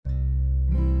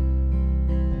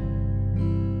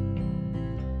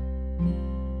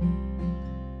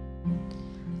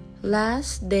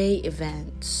Last Day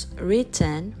Events,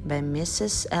 written by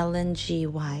Mrs. Ellen G.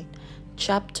 White,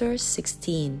 Chapter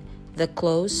 16, The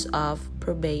Close of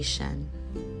Probation.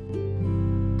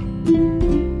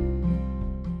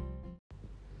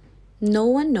 No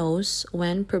one knows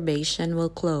when probation will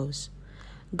close.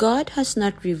 God has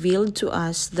not revealed to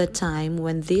us the time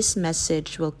when this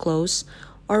message will close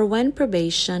or when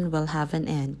probation will have an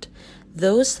end.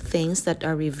 Those things that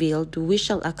are revealed we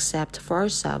shall accept for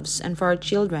ourselves and for our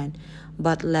children,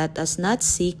 but let us not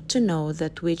seek to know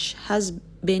that which has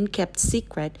been kept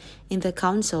secret in the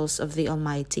counsels of the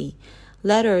Almighty.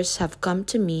 Letters have come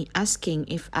to me asking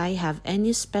if I have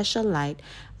any special light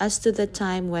as to the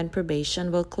time when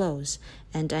probation will close,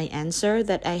 and I answer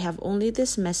that I have only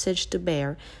this message to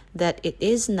bear, that it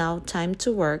is now time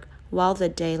to work while the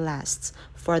day lasts,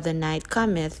 for the night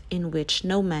cometh in which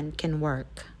no man can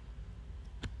work.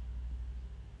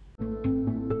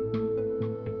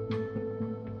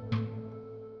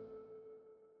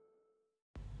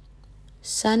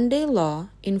 Sunday law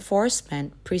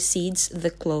enforcement precedes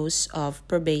the close of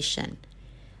probation.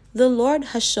 The Lord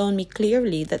has shown me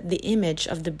clearly that the image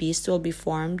of the beast will be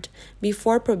formed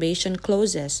before probation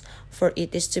closes, for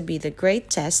it is to be the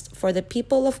great test for the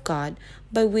people of God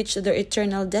by which their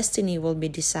eternal destiny will be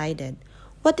decided.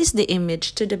 What is the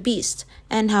image to the beast,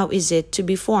 and how is it to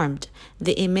be formed?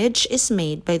 The image is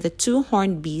made by the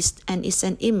two-horned beast and is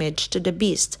an image to the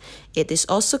beast. It is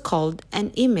also called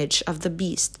an image of the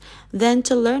beast. Then,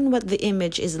 to learn what the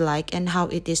image is like and how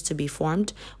it is to be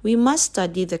formed, we must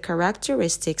study the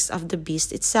characteristics of the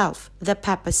beast itself, the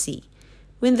papacy.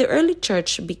 When the early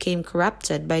church became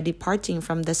corrupted by departing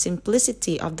from the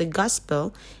simplicity of the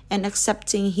gospel and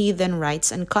accepting heathen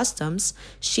rites and customs,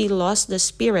 she lost the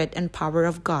spirit and power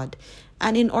of God.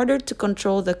 And in order to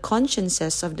control the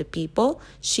consciences of the people,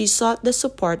 she sought the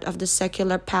support of the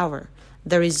secular power.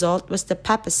 The result was the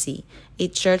papacy, a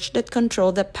church that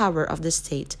controlled the power of the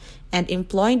state and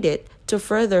employed it to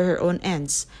further her own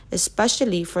ends,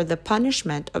 especially for the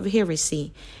punishment of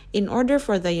heresy. In order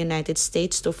for the United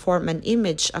States to form an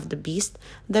image of the beast,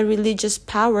 the religious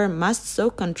power must so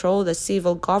control the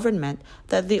civil government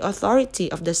that the authority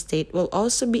of the state will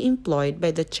also be employed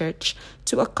by the church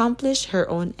to accomplish her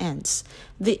own ends.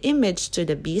 The image to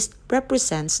the beast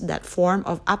represents that form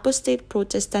of apostate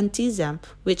Protestantism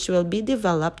which will be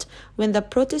developed when the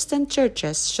Protestant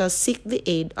churches shall seek the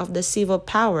aid of the civil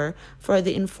power for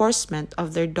the enforcement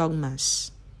of their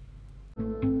dogmas.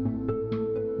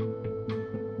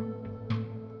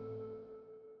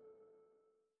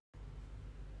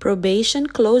 Probation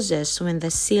closes when the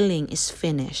sealing is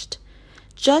finished.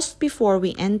 Just before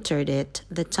we entered it,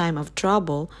 the time of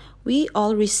trouble, we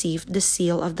all received the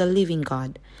seal of the living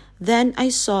God. Then I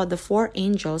saw the four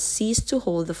angels cease to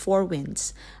hold the four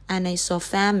winds, and I saw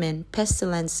famine,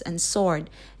 pestilence, and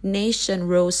sword. Nation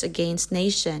rose against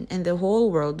nation, and the whole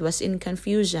world was in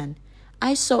confusion.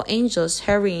 I saw angels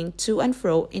hurrying to and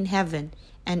fro in heaven.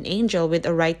 An angel with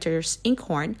a writer's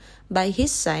inkhorn by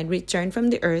his side returned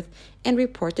from the earth and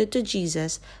reported to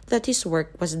Jesus that his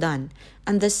work was done,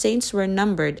 and the saints were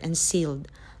numbered and sealed.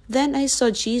 Then I saw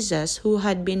Jesus, who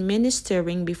had been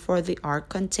ministering before the ark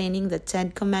containing the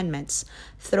 10 Commandments,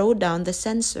 throw down the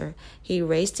censer. He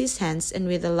raised his hands and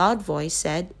with a loud voice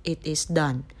said, "It is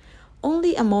done."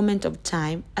 Only a moment of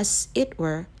time, as it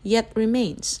were, yet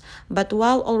remains. But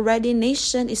while already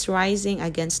nation is rising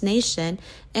against nation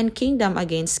and kingdom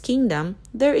against kingdom,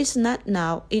 there is not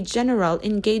now a general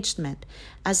engagement.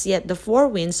 As yet the four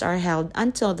winds are held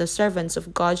until the servants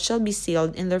of God shall be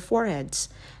sealed in their foreheads.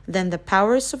 Then the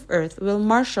powers of earth will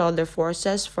marshal their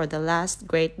forces for the last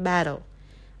great battle.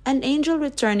 An angel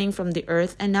returning from the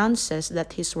earth announces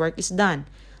that his work is done.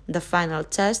 The final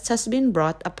test has been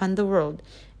brought upon the world,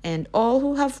 and all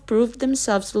who have proved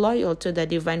themselves loyal to the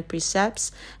divine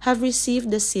precepts have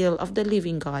received the seal of the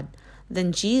living God.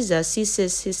 Then Jesus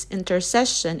ceases his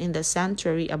intercession in the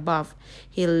sanctuary above.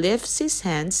 He lifts his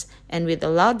hands and with a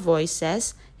loud voice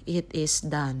says, "It is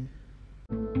done."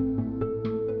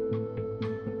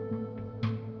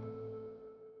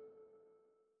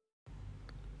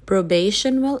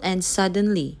 Probation will end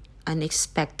suddenly,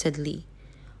 unexpectedly.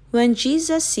 When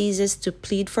Jesus ceases to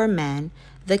plead for man,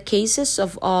 the cases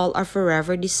of all are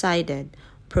forever decided.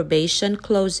 Probation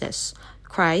closes.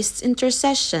 Christ's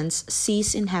intercessions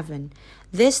cease in heaven.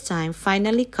 This time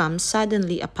finally comes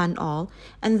suddenly upon all,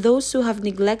 and those who have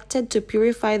neglected to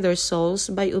purify their souls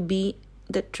by obeying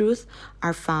the truth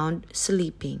are found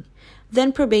sleeping.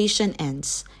 Then probation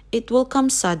ends. It will come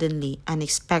suddenly,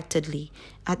 unexpectedly,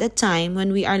 at a time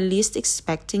when we are least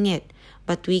expecting it.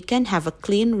 But we can have a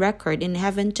clean record in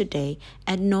heaven today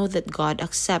and know that God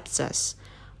accepts us.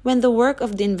 When the work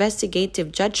of the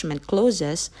investigative judgment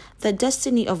closes, the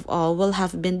destiny of all will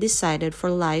have been decided for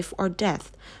life or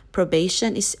death.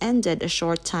 Probation is ended a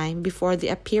short time before the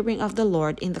appearing of the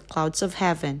Lord in the clouds of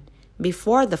heaven.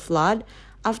 Before the flood,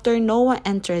 after Noah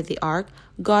entered the ark,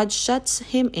 God shuts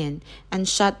him in and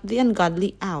shut the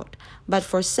ungodly out. But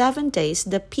for 7 days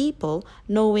the people,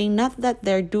 knowing not that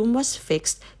their doom was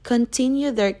fixed,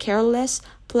 continued their careless,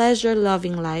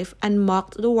 pleasure-loving life and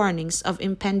mocked the warnings of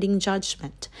impending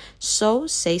judgment. So,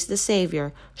 says the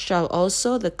Savior, shall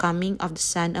also the coming of the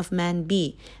Son of Man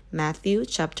be. Matthew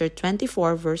chapter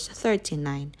 24, verse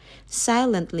 39.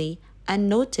 Silently,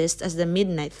 unnoticed as the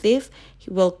midnight thief,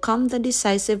 will come the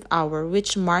decisive hour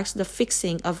which marks the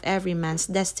fixing of every man's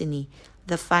destiny,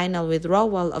 the final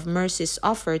withdrawal of mercies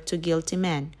offered to guilty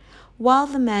men. While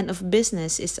the man of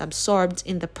business is absorbed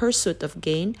in the pursuit of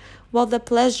gain, while the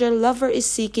pleasure lover is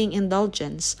seeking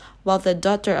indulgence, while the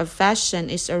daughter of fashion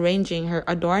is arranging her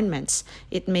adornments,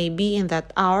 it may be in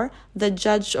that hour the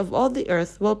judge of all the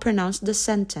earth will pronounce the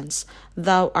sentence,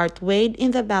 "Thou art weighed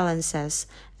in the balances,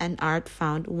 and art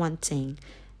found wanting."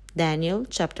 Daniel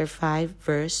chapter 5,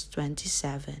 verse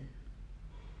 27.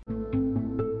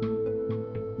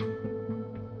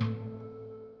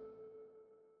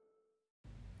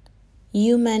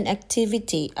 Human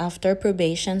activity after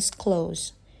probation's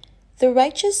close. The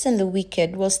righteous and the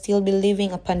wicked will still be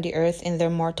living upon the earth in their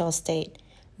mortal state.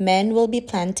 Men will be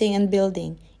planting and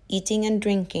building, eating and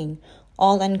drinking,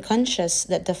 all unconscious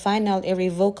that the final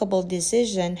irrevocable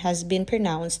decision has been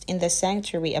pronounced in the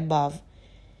sanctuary above.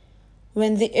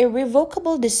 When the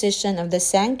irrevocable decision of the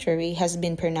sanctuary has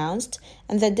been pronounced,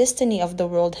 and the destiny of the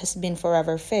world has been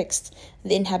forever fixed,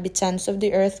 the inhabitants of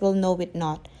the earth will know it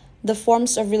not. The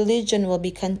forms of religion will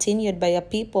be continued by a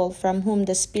people from whom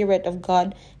the Spirit of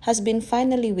God has been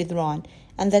finally withdrawn,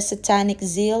 and the satanic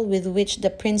zeal with which the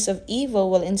Prince of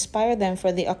Evil will inspire them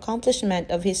for the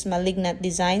accomplishment of his malignant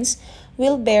designs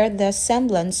will bear the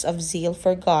semblance of zeal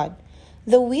for God.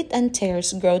 The wheat and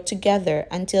tares grow together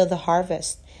until the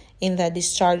harvest. In the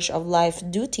discharge of life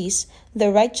duties, the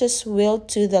righteous will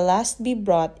to the last be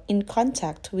brought in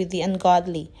contact with the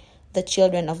ungodly. The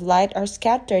children of light are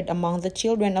scattered among the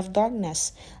children of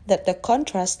darkness, that the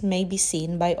contrast may be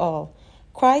seen by all.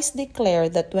 Christ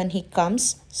declared that when he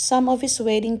comes, some of his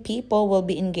waiting people will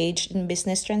be engaged in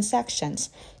business transactions.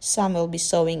 Some will be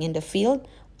sowing in the field,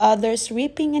 others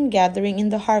reaping and gathering in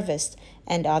the harvest,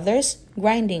 and others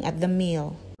grinding at the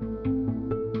mill.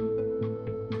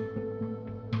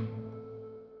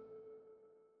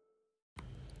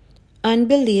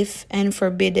 Unbelief and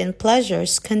forbidden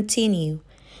pleasures continue.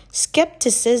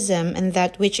 Skepticism and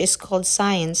that which is called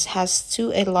science has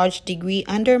to a large degree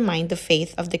undermined the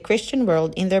faith of the Christian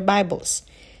world in their Bibles.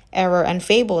 Error and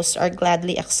fables are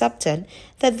gladly accepted,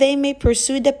 that they may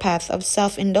pursue the path of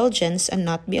self-indulgence and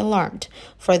not be alarmed,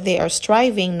 for they are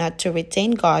striving not to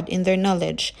retain God in their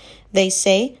knowledge. They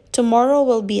say, "Tomorrow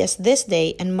will be as this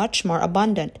day and much more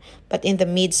abundant." But in the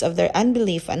midst of their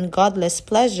unbelief and godless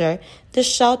pleasure, the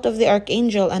shout of the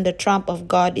archangel and the trump of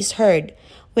God is heard.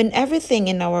 When everything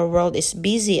in our world is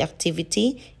busy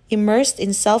activity, immersed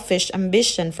in selfish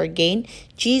ambition for gain,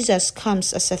 Jesus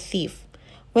comes as a thief.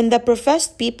 When the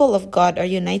professed people of God are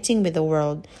uniting with the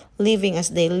world, living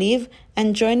as they live,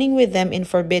 and joining with them in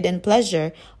forbidden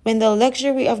pleasure, when the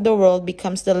luxury of the world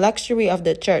becomes the luxury of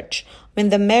the church, when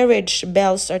the marriage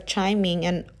bells are chiming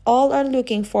and all are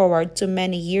looking forward to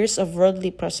many years of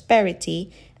worldly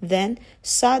prosperity, then,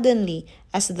 suddenly,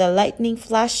 as the lightning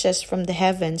flashes from the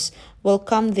heavens, will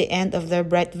come the end of their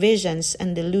bright visions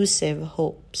and delusive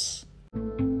hopes.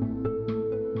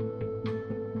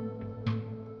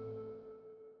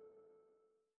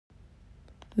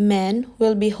 Men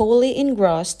will be wholly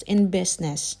engrossed in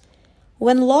business.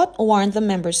 When Lot warned the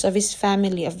members of his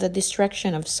family of the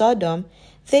destruction of Sodom,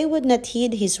 they would not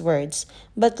heed his words,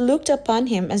 but looked upon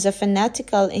him as a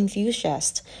fanatical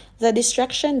enthusiast. The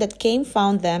destruction that came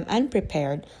found them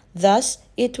unprepared. Thus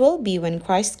it will be when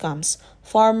Christ comes.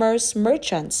 Farmers,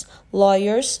 merchants,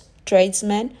 lawyers,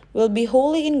 tradesmen will be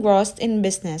wholly engrossed in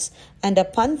business, and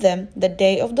upon them the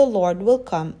day of the Lord will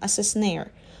come as a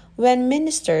snare. When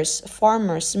ministers,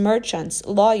 farmers, merchants,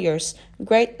 lawyers,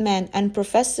 great men, and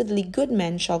professedly good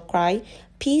men shall cry,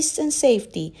 "Peace and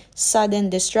safety," sudden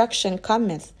destruction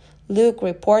cometh. Luke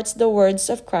reports the words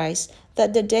of Christ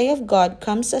that the day of God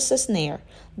comes as a snare,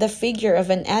 the figure of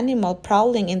an animal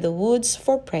prowling in the woods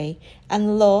for prey,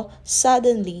 and lo,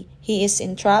 suddenly he is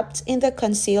entrapped in the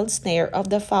concealed snare of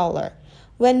the fowler.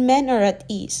 When men are at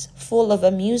ease, full of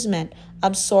amusement,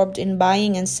 absorbed in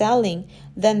buying and selling,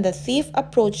 then the thief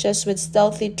approaches with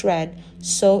stealthy tread.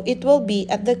 So it will be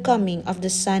at the coming of the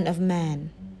Son of Man.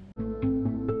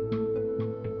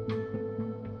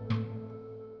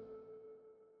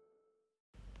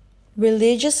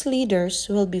 Religious leaders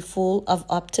will be full of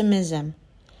optimism.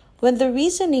 When the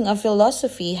reasoning of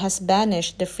philosophy has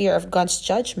banished the fear of God's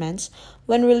judgments,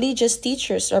 when religious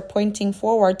teachers are pointing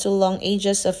forward to long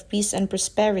ages of peace and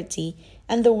prosperity,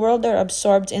 and the world are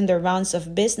absorbed in their rounds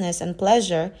of business and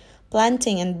pleasure,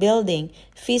 planting and building,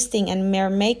 feasting and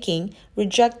merrymaking,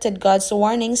 rejected God's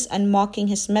warnings and mocking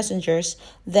his messengers,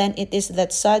 then it is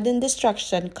that sudden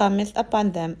destruction cometh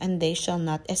upon them, and they shall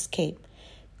not escape.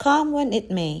 Come when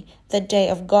it may, the day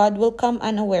of God will come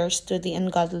unawares to the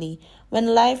ungodly,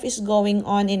 when life is going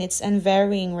on in its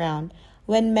unvarying round,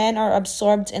 when men are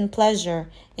absorbed in pleasure,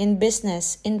 in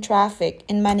business, in traffic,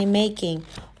 in money-making,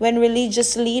 when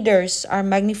religious leaders are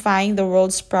magnifying the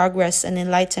world's progress and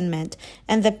enlightenment,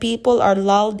 and the people are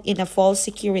lulled in a false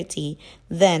security,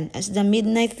 then, as the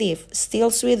midnight thief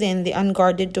steals within the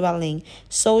unguarded dwelling,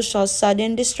 so shall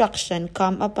sudden destruction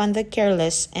come upon the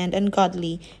careless and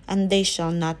ungodly, and they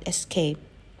shall not escape.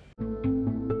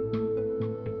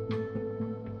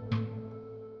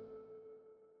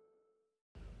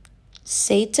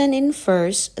 Satan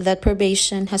infers that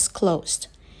probation has closed.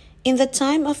 In the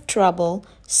time of trouble,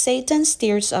 Satan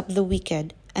stirs up the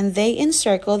wicked, and they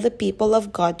encircle the people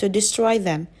of God to destroy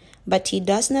them. But he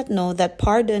does not know that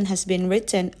pardon has been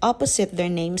written opposite their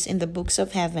names in the books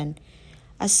of heaven.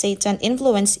 As Satan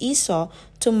influenced Esau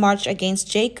to march against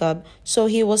Jacob, so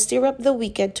he will stir up the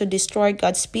wicked to destroy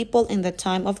God's people in the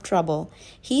time of trouble.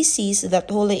 He sees that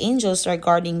holy angels are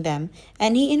guarding them,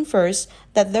 and he infers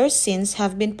that their sins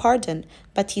have been pardoned,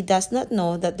 but he does not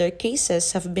know that their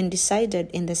cases have been decided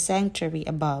in the sanctuary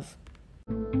above.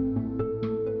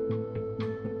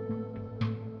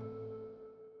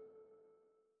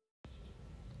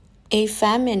 A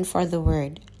famine for the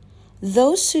word.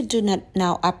 Those who do not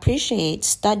now appreciate,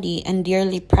 study, and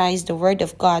dearly prize the word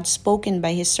of God spoken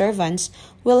by his servants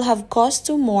will have cause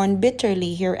to mourn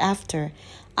bitterly hereafter.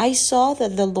 I saw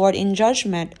that the Lord in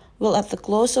judgment will at the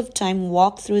close of time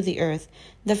walk through the earth.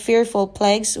 The fearful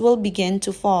plagues will begin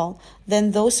to fall. Then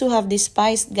those who have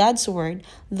despised God's word,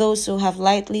 those who have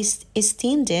lightly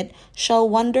esteemed it, shall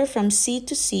wander from sea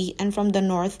to sea and from the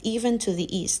north even to the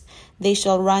east. They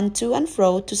shall run to and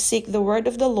fro to seek the word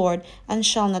of the Lord and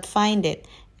shall not find it.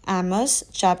 Amos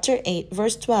chapter 8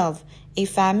 verse 12. A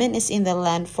famine is in the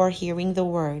land for hearing the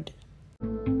word.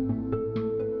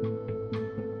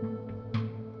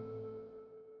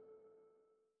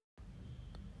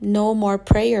 No more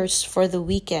prayers for the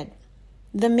wicked.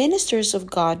 The ministers of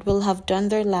God will have done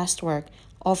their last work,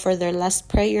 offer their last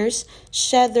prayers,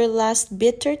 shed their last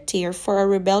bitter tear for a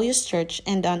rebellious church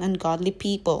and an ungodly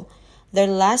people. Their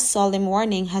last solemn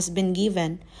warning has been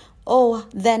given. Oh,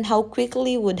 then how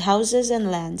quickly would houses and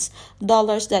lands,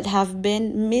 dollars that have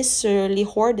been miserably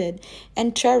hoarded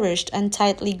and cherished and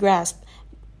tightly grasped,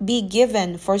 be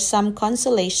given for some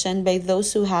consolation by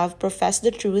those who have professed the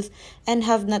truth and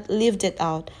have not lived it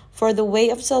out, for the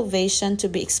way of salvation to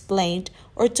be explained,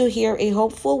 or to hear a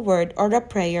hopeful word or a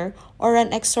prayer or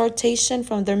an exhortation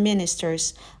from their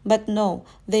ministers. But no,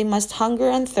 they must hunger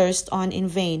and thirst on in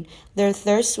vain. Their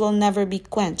thirst will never be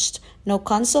quenched. No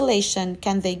consolation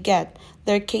can they get.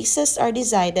 Their cases are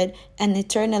decided and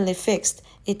eternally fixed.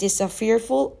 It is a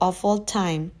fearful, awful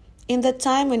time. In the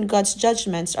time when God's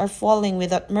judgments are falling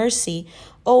without mercy,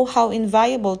 oh, how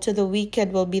inviolable to the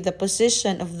wicked will be the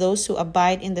position of those who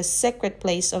abide in the secret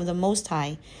place of the Most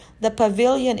High, the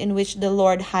pavilion in which the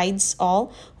Lord hides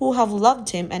all who have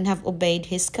loved him and have obeyed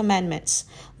his commandments.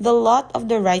 The lot of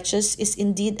the righteous is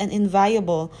indeed an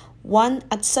inviolable one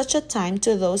at such a time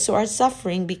to those who are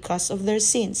suffering because of their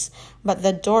sins. But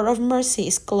the door of mercy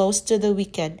is closed to the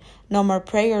wicked. No more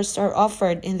prayers are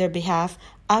offered in their behalf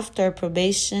after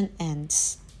probation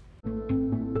ends.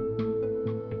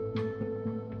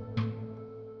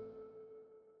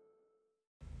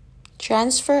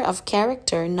 Transfer of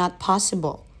character not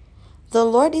possible. The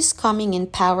Lord is coming in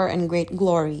power and great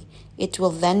glory. It will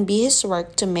then be his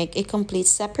work to make a complete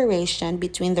separation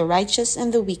between the righteous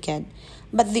and the wicked.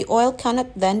 But the oil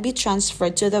cannot then be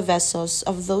transferred to the vessels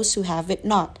of those who have it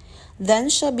not. Then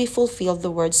shall be fulfilled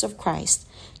the words of Christ.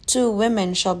 2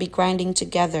 women shall be grinding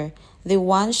together. The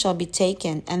one shall be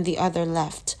taken, and the other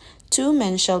left. 2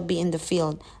 men shall be in the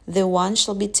field. The one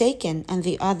shall be taken, and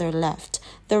the other left.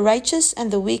 The righteous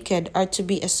and the wicked are to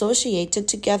be associated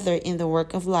together in the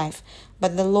work of life.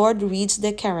 But the Lord reads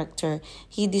the character.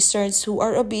 He discerns who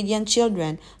are obedient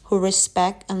children, who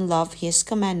respect and love his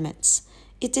commandments.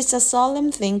 It is a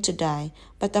solemn thing to die,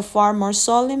 but a far more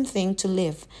solemn thing to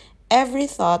live. Every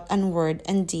thought and word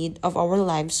and deed of our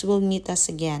lives will meet us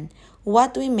again.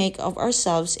 What we make of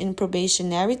ourselves in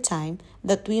probationary time,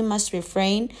 that we must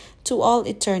refrain to all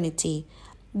eternity.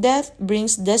 Death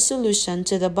brings dissolution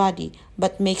to the body,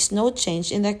 but makes no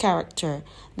change in the character.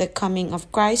 The coming of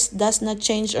Christ does not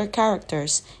change our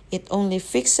characters, it only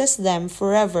fixes them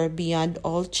forever beyond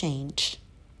all change.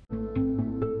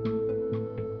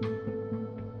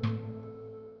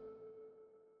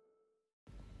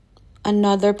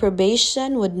 Another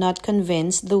probation would not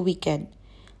convince the wicked.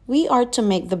 We are to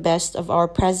make the best of our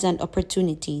present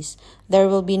opportunities. There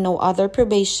will be no other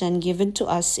probation given to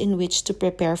us in which to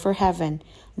prepare for heaven.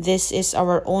 This is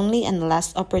our only and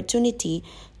last opportunity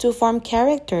to form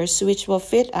characters which will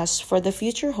fit us for the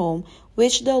future home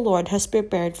which the Lord has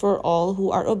prepared for all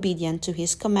who are obedient to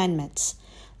His commandments.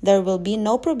 There will be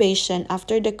no probation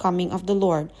after the coming of the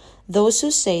Lord. Those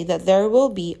who say that there will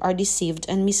be are deceived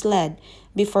and misled.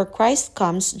 Before Christ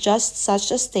comes, just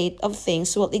such a state of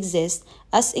things will exist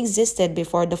as existed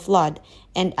before the flood,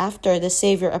 and after the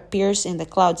Savior appears in the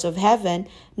clouds of heaven,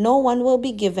 no one will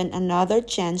be given another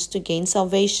chance to gain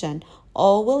salvation.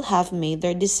 All will have made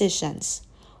their decisions.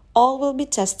 All will be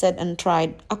tested and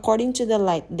tried according to the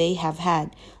light they have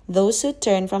had. Those who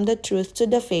turn from the truth to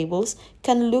the fables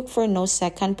can look for no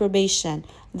second probation.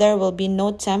 There will be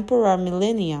no temporal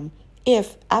millennium.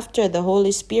 If, after the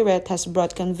Holy Spirit has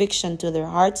brought conviction to their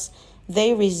hearts,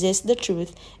 they resist the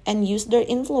truth and use their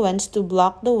influence to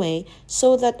block the way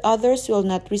so that others will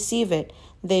not receive it,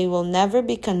 they will never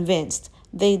be convinced.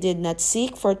 They did not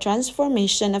seek for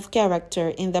transformation of character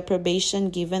in the probation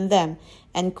given them,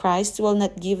 and Christ will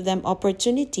not give them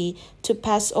opportunity to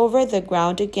pass over the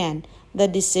ground again. The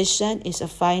decision is a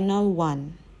final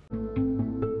one.